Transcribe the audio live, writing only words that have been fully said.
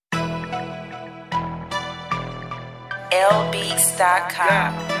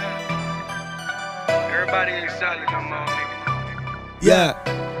09.Beats.com. Everybody ain't solid no more, nigga.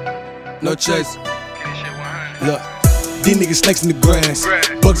 Yeah, no chase. Get this shit 100. Look, these niggas snakes in the grass,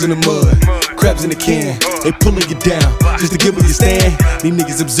 bugs in the mud, crabs in the can. They pulling you down just to give you a stand. These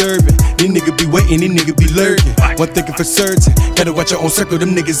niggas observing, these niggas be waiting, these niggas be lurking. One thinking for certain, gotta watch your own circle,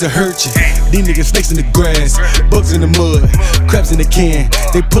 them niggas will hurt you. These niggas snakes in the grass, bugs in the mud, crabs in the can.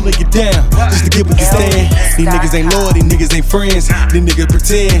 They pulling you down just to give you a stand. These niggas ain't loyal, these niggas ain't friends. These niggas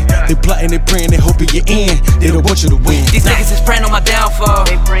pretend, they plotting, they praying, they hoping you in. They don't want you to win. These niggas is praying on my downfall,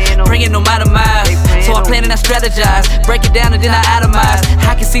 praying on my demise. So I plan and I strategize, break it down and then I atomize.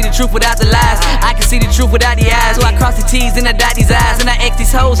 I can see the truth without the lies, I can see the truth without the eyes. So I cross the T's and I dot these eyes, and I X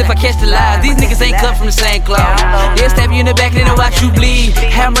these hoes if I catch the lies. These niggas ain't cut from the same cloth. They'll stab you in the back and then watch you bleed.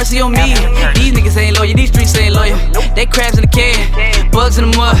 Have mercy on me. These niggas ain't loyal, these streets ain't loyal. They crabs in the can, bugs in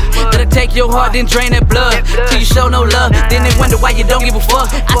the mud. That'll take your heart, then drain that blood till you show no love. Then they wonder why you don't give a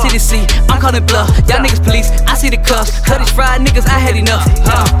fuck. I see the C, I'm calling bluff. Y'all niggas police, I see the cuffs. Cut these fried niggas, I had enough.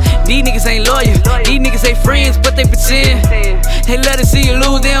 These niggas ain't loyal, these niggas ain't friends, but they pretend. They let us see you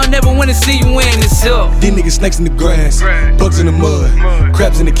lose, they don't never wanna see you win. It's up. These niggas snakes in the grass, bugs in the mud,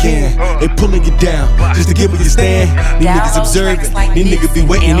 crabs in the can. They pulling you down just to give you a stand. These niggas observing, these niggas be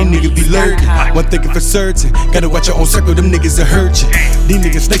waiting, these niggas be lurking. One thinking for certain, gotta watch your own circle, them niggas will hurt you. These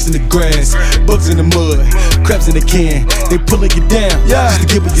niggas snakes in the grass, bugs in the mud, crabs in the can. They pulling you down just to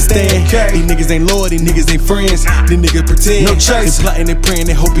give you a stand. These niggas ain't loyal, these niggas ain't friends. These niggas pretend, they plotting, they praying,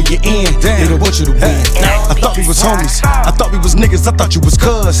 they hoping you in. They don't want you to win. I thought we was homies, I thought we was niggas, I thought you was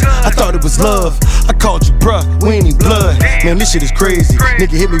cuz, I thought it was love. I called you bruh, we ain't even blood. Man, this shit is crazy.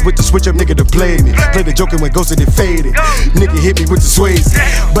 Nigga hit me with the switch up, nigga to play me. Play the joke and when ghosted it faded. Nigga hit me with the Swayze,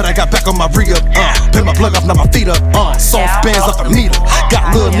 but I got back on my re-up. Pay my plug off, now my feet up. Soft bands off the meter.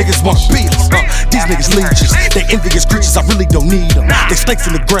 Got little niggas want beat us. These niggas leeches, they envious creatures, I really don't need them. They snakes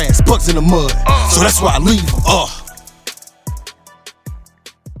in the grass, bugs in the mud, so that's why I leave them.